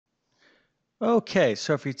Okay,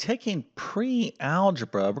 so if you're taking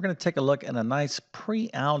pre-algebra, we're going to take a look at a nice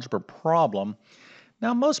pre-algebra problem.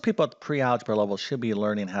 Now, most people at the pre-algebra level should be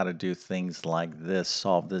learning how to do things like this,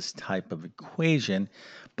 solve this type of equation,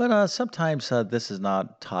 but sometimes this is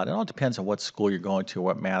not taught. It all depends on what school you're going to,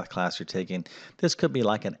 what math class you're taking. This could be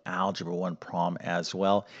like an Algebra 1 problem as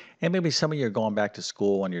well. And maybe some of you are going back to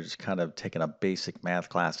school and you're just kind of taking a basic math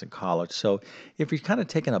class in college. So if you're kind of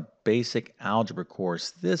taking a basic algebra course,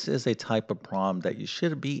 this is a type of problem that you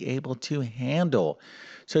should be able to handle.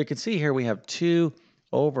 So you can see here we have 2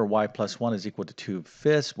 over y plus 1 is equal to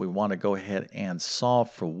 2/5. We want to go ahead and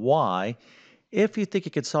solve for y. If you think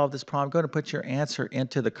you can solve this problem, go ahead and put your answer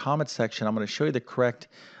into the comment section. I'm going to show you the correct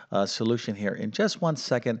solution here in just 1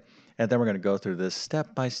 second, and then we're going to go through this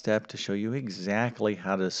step by step to show you exactly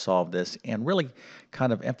how to solve this and really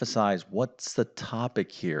kind of emphasize what's the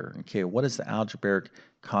topic here. Okay, what is the algebraic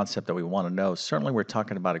concept that we want to know? Certainly, we're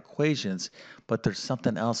talking about equations, but there's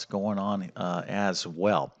something else going on as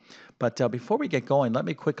well. But before we get going, let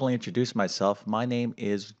me quickly introduce myself. My name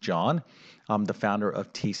is John. I'm the founder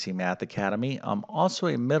of TC Math Academy. I'm also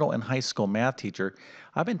a middle and high school math teacher.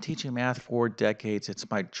 I've been teaching math for decades. It's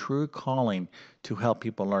my true calling to help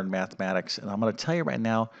people learn mathematics. And I'm going to tell you right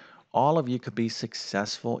now, all of you could be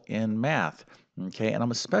successful in math. Okay, and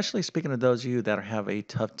I'm especially speaking to those of you that have a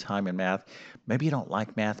tough time in math. Maybe you don't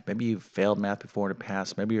like math. Maybe you've failed math before in the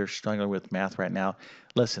past. Maybe you're struggling with math right now.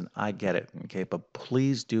 Listen, I get it. Okay, but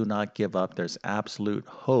please do not give up. There's absolute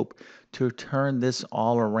hope to turn this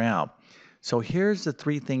all around. So here's the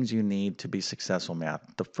 3 things you need to be successful in math.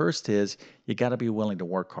 The first is you got to be willing to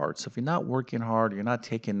work hard. So if you're not working hard, you're not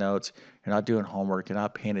taking notes, you're not doing homework, you're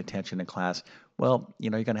not paying attention in class, well,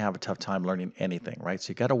 you're going to have a tough time learning anything, right?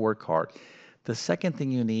 So you got to work hard. The second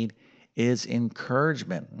thing you need is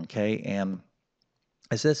encouragement, okay? And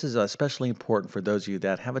as this is especially important for those of you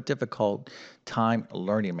that have a difficult time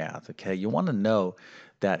learning math, okay? You want to know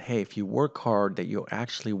that, hey, if you work hard, that you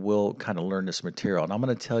actually will kind of learn this material. And I'm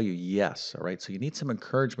going to tell you yes, all right? So you need some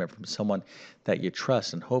encouragement from someone that you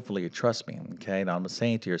trust, and hopefully you trust me, okay? Now I'm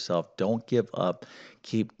saying to yourself, don't give up,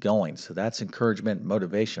 keep going. So that's encouragement,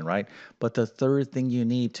 motivation, right? But the third thing you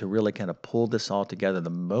need to really kind of pull this all together,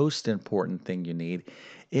 the most important thing you need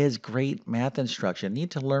is great math instruction. You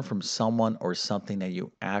need to learn from someone or something that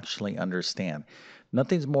you actually understand.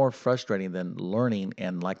 Nothing's more frustrating than learning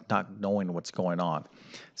and like not knowing what's going on.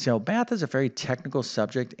 So math is a very technical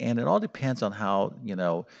subject and it all depends on how,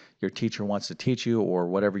 your teacher wants to teach you or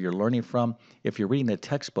whatever you're learning from. If you're reading a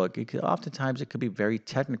textbook, oftentimes it could be very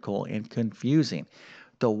technical and confusing.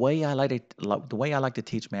 The way I like to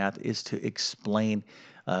teach math is to explain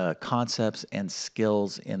concepts and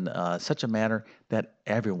skills in such a manner that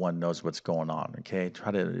everyone knows what's going on. Okay,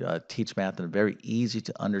 try to teach math in a very easy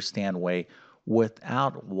to understand way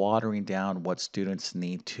without watering down what students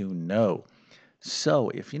need to know. So,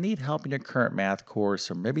 if you need help in your current math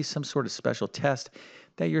course or maybe some sort of special test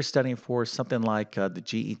that you're studying for, something like the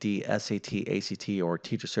GED, SAT, ACT, or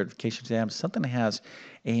teacher certification exam, something that has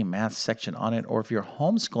a math section on it, or if you're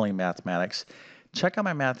homeschooling mathematics, check out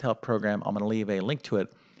my math help program. I'm going to leave a link to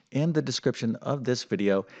it in the description of this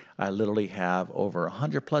video. I literally have over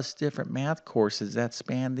 100 plus different math courses that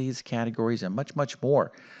span these categories and much, much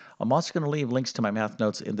more. I'm also going to leave links to my math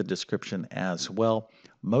notes in the description as well.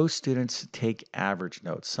 Most students take average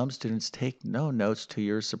notes. Some students take no notes, to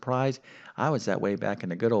your surprise. I was that way back in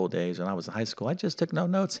the good old days when I was in high school. I just took no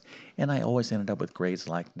notes and I always ended up with grades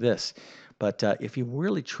like this. But if you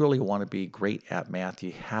really truly want to be great at math,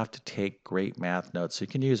 you have to take great math notes. So you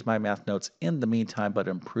can use my math notes in the meantime, but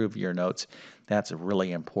improve your notes. That's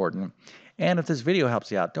really important. And if this video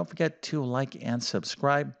helps you out, don't forget to like and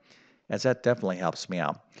subscribe, as that definitely helps me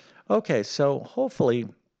out. Okay, so hopefully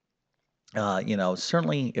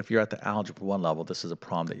certainly if you're at the Algebra 1 level, this is a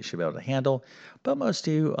problem that you should be able to handle. But most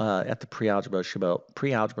of you at the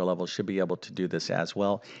pre-algebra level should be able to do this as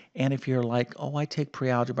well. And if you're like, oh, I take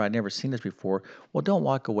pre-algebra, I've never seen this before, well, don't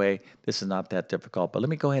walk away. This is not that difficult. But let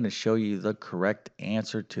me go ahead and show you the correct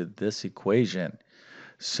answer to this equation.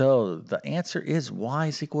 So the answer is y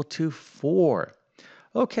is equal to 4.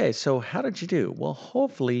 Okay, so how did you do? Well,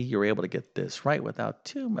 hopefully you're able to get this right without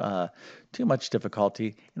too much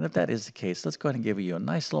difficulty. And if that is the case, let's go ahead and give you a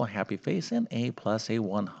nice little happy face and A plus a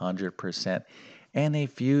 100% and a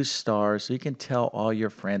few stars so you can tell all your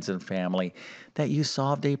friends and family that you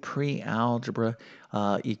solved a pre-algebra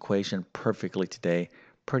equation perfectly today.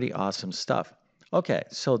 Pretty awesome stuff. Okay,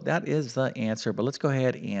 so that is the answer, but let's go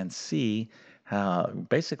ahead and see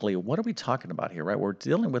basically, what are we talking about here, right? We're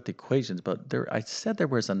dealing with equations, but I said there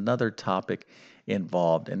was another topic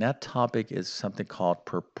involved, and that topic is something called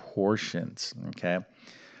proportions, okay?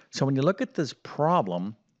 So when you look at this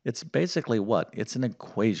problem, it's basically what? It's an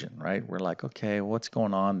equation, right? We're like, okay, what's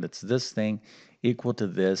going on? It's this thing equal to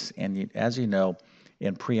this. And as you know,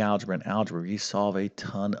 in pre-algebra and algebra, you solve a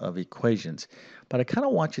ton of equations. But I kind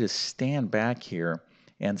of want you to stand back here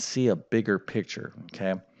and see a bigger picture,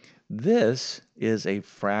 okay? This is a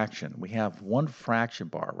fraction. We have one fraction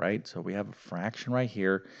bar, right? So we have a fraction right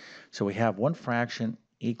here. So we have one fraction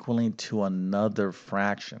equaling to another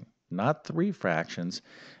fraction, not three fractions.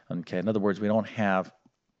 Okay, in other words, we don't have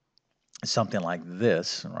something like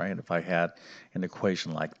this, right? If I had an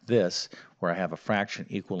equation like this, where I have a fraction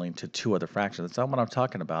equaling to two other fractions, that's not what I'm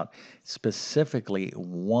talking about. Specifically,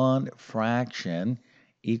 one fraction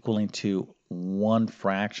equaling to one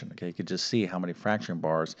fraction. Okay, you can just see how many fraction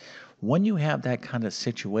bars. When you have that kind of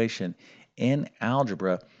situation in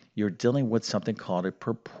algebra, you're dealing with something called a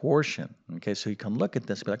proportion. Okay, so you can look at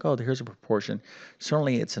this and be like, oh, here's a proportion.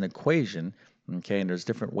 Certainly, it's an equation. Okay, and there's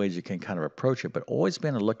different ways you can kind of approach it, but always be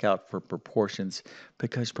on the lookout for proportions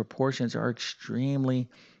because proportions are extremely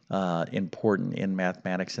important in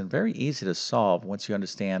mathematics and very easy to solve once you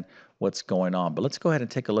understand what's going on. But let's go ahead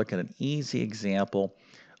and take a look at an easy example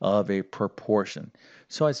of a proportion.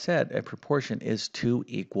 So I said a proportion is two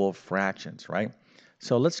equal fractions, right?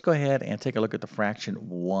 So let's go ahead and take a look at the fraction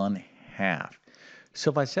 1/2. So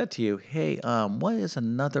if I said to you, hey, what is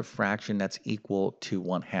another fraction that's equal to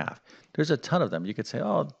 1/2? There's a ton of them. You could say,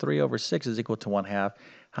 oh, 3/6 is equal to 1/2.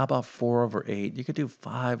 How about 4/8? You could do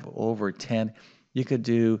 5/10. You could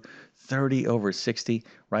do 30/60,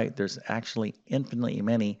 right? There's actually infinitely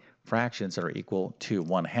many fractions that are equal to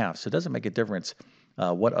 1/2. So it doesn't make a difference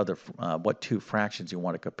what two fractions you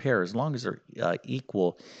want to compare, as long as they're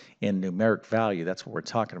equal in numeric value. That's what we're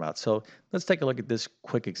talking about. So let's take a look at this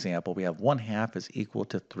quick example. We have 1/2 is equal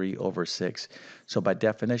to 3/6. So by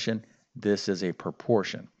definition, this is a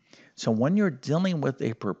proportion. So when you're dealing with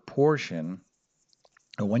a proportion,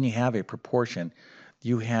 or when you have a proportion,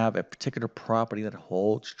 you have a particular property that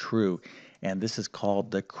holds true, and this is called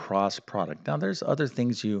the cross product. Now, there's other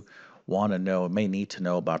things you want to know, may need to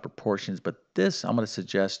know about proportions, but this I'm going to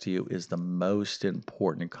suggest to you is the most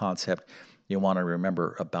important concept you want to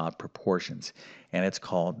remember about proportions, and it's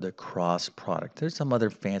called the cross product. There's some other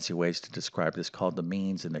fancy ways to describe this called the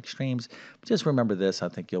means and extremes, but just remember this, I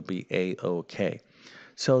think you'll be A-OK.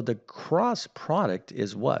 So the cross product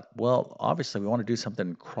is what? Well, obviously we want to do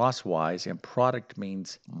something crosswise, and product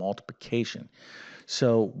means multiplication.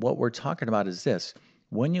 So what we're talking about is this.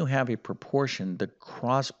 When you have a proportion, the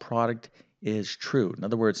cross product is true. In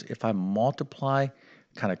other words, if I multiply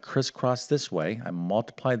kind of crisscross this way, I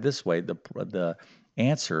multiply this way, the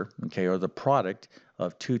answer, okay, or the product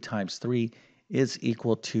of 2 times 3 is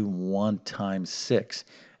equal to 1 times 6.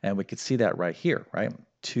 And we could see that right here, right?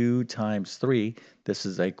 2 times 3, this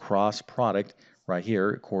is a cross product right here.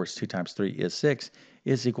 Of course, 2 times 3 is 6,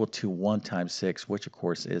 is equal to 1 times 6, which of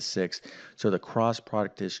course is 6. So the cross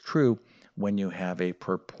product is true when you have a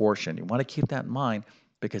proportion. You want to keep that in mind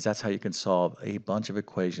because that's how you can solve a bunch of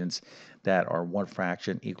equations that are one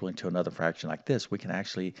fraction equaling to another fraction like this. We can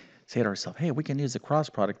actually say to ourselves, hey, we can use the cross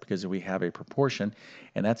product because we have a proportion,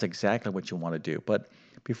 and that's exactly what you want to do. But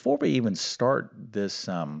before we even start this,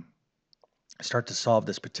 start to solve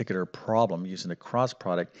this particular problem using the cross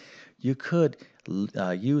product, you could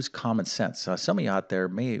use common sense. Some of you out there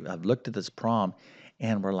may have looked at this problem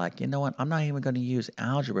and we're like, you know what, I'm not even going to use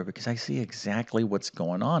algebra because I see exactly what's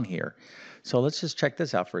going on here. So let's just check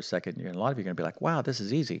this out for a second. A lot of you are going to be like, wow, this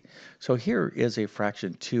is easy. So here is a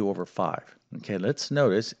fraction 2/5. Okay, let's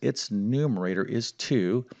notice its numerator is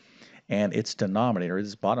 2 and its denominator,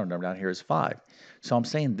 this bottom number down here, is 5. So I'm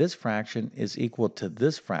saying this fraction is equal to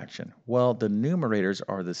this fraction. Well, the numerators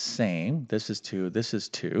are the same. This is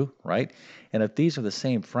 2, right? And if these are the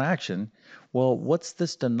same fraction, well, what's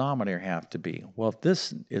this denominator have to be? Well, if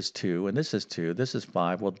this is 2 and this is 2, this is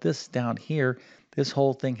 5, well, this down here, this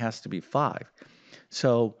whole thing has to be 5.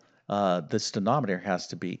 So this denominator has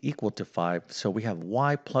to be equal to 5. So we have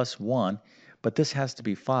y plus 1, but this has to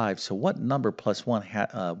be 5. So what number plus 1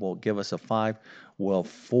 will give us a 5? Well,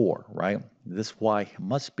 4, right? This y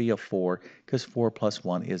must be a 4 because 4 plus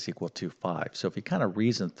 1 is equal to 5. So if you kind of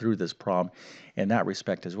reason through this problem in that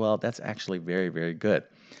respect as well, that's actually very, very good.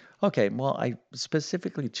 Okay, well, I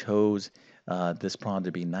specifically chose this problem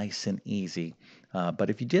to be nice and easy.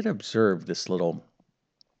 But if you did observe this little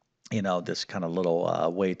this kind of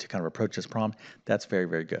little way to kind of approach this problem, that's very,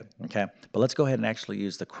 very good, okay? But let's go ahead and actually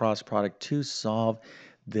use the cross product to solve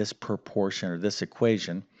this proportion or this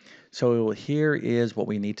equation. So here is what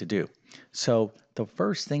we need to do. So the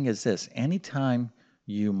first thing is this. Anytime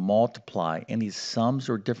you multiply any sums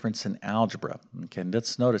or difference in algebra, okay, and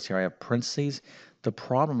let's notice here I have parentheses. The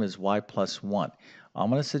problem is y plus 1. I'm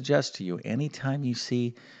going to suggest to you anytime you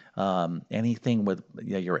see anything with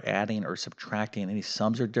you're adding or subtracting, any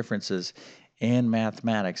sums or differences in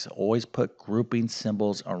mathematics, always put grouping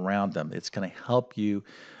symbols around them. It's going to help you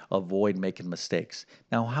avoid making mistakes.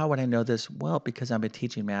 Now, how would I know this? Well, because I've been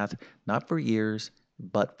teaching math not for years,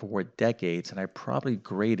 but for decades, and I probably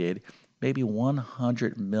graded maybe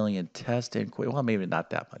 100 million tests and well, maybe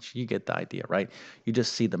not that much. You get the idea, right? You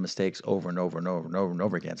just see the mistakes over and over and over and over and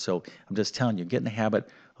over again. So I'm just telling you, get in the habit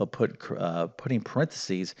of putting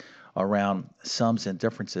parentheses around sums and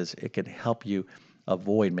differences. It can help you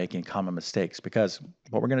avoid making common mistakes because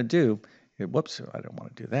what we're going to do, whoops, I don't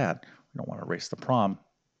want to do that. We don't want to erase the problem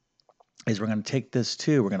is we're going to take this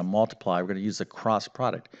 2, we're going to multiply, we're going to use the cross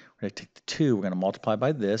product. We're going to take the 2, we're going to multiply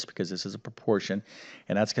by this because this is a proportion,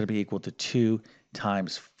 and that's going to be equal to 2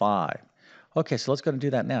 times 5. Okay, so let's go and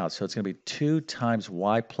do that now. So it's going to be 2 times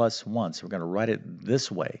y plus 1. So we're going to write it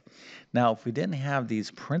this way. Now, if we didn't have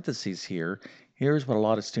these parentheses here, here's what a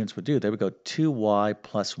lot of students would do. They would go 2y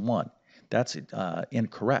plus 1. That's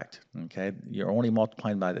incorrect, okay? You're only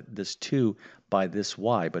multiplying by this 2 by this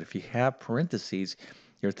y, but if you have parentheses,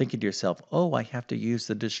 you're thinking to yourself, oh, I have to use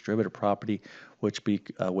the distributive property, which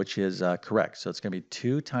is correct. So it's going to be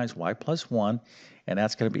 2 times y plus 1, and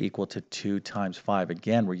that's going to be equal to 2 times 5.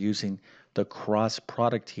 Again, we're using the cross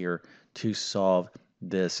product here to solve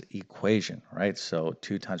this equation, right? So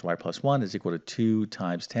 2 times y plus 1 is equal to 2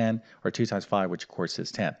 times 10, or 2 times 5, which of course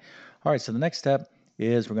is 10. All right, so the next step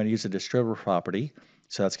is we're going to use the distributive property.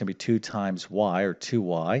 So that's going to be 2 times y, or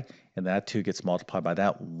 2y, and that 2 gets multiplied by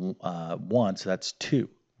that 1, so that's 2.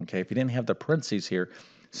 Okay, if you didn't have the parentheses here,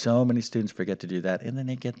 so many students forget to do that, and then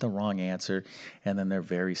they get the wrong answer, and then they're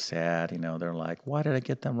very sad. They're like, why did I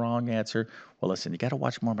get the wrong answer? Well, listen, you got to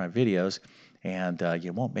watch more of my videos, and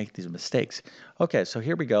you won't make these mistakes. Okay, so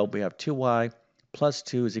here we go. We have 2y plus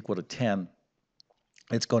 2 is equal to 10.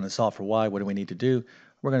 It's going to solve for y. What do we need to do?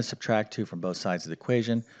 We're going to subtract 2 from both sides of the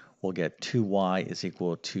equation. We'll get 2y is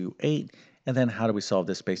equal to 8. And then how do we solve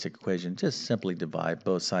this basic equation? Just simply divide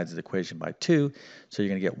both sides of the equation by 2. So you're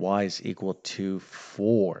going to get y is equal to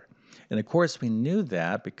 4. And of course, we knew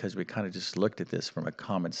that because we kind of just looked at this from a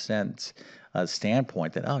common sense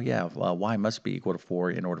standpoint that, oh yeah, y must be equal to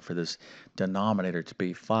 4 in order for this denominator to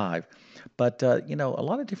be 5. But, a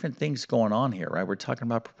lot of different things going on here, right? We're talking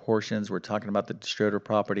about proportions. We're talking about the distributive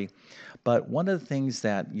property. But one of the things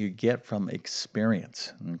that you get from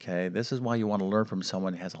experience, okay, this is why you want to learn from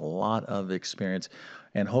someone who has a lot of experience,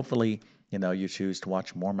 and hopefully, you choose to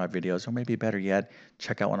watch more of my videos, or maybe better yet,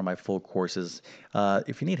 check out one of my full courses.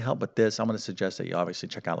 If you need help with this, I'm going to suggest that you obviously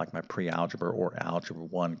check out like my Pre-Algebra or Algebra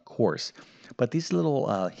 1 course. But these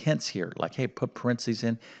little hints here, like, hey, put parentheses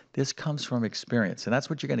in, this comes from experience, and that's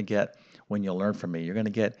what you're going to get when you learn from me. You're going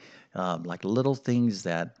to get like little things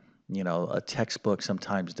that a textbook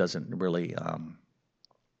sometimes doesn't really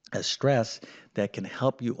stress that can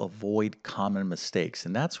help you avoid common mistakes.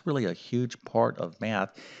 And that's really a huge part of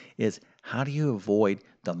math is how do you avoid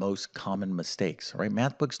the most common mistakes, right?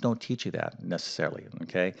 Math books don't teach you that necessarily,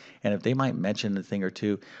 okay? And if they might mention a thing or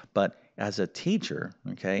two, but as a teacher,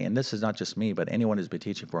 okay, and this is not just me, but anyone who's been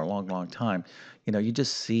teaching for a long, long time, you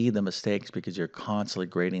just see the mistakes because you're constantly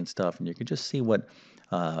grading stuff, and you can just see what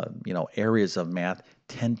areas of math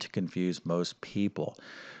tend to confuse most people.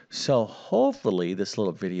 So hopefully this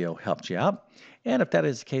little video helped you out. And if that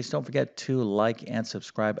is the case, don't forget to like and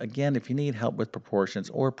subscribe. Again, if you need help with proportions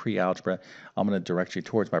or pre-algebra, I'm going to direct you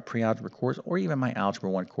towards my pre-algebra course or even my Algebra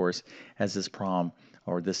 1 course, as this problem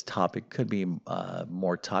or this topic could be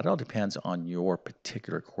more taught. It all depends on your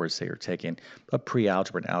particular course that you're taking. But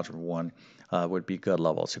pre-algebra and Algebra 1 would be good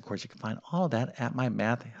levels. Of course, you can find all of that at my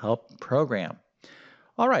Math Help program.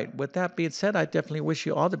 All right, with that being said, I definitely wish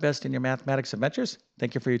you all the best in your mathematics adventures.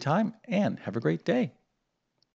 Thank you for your time and have a great day.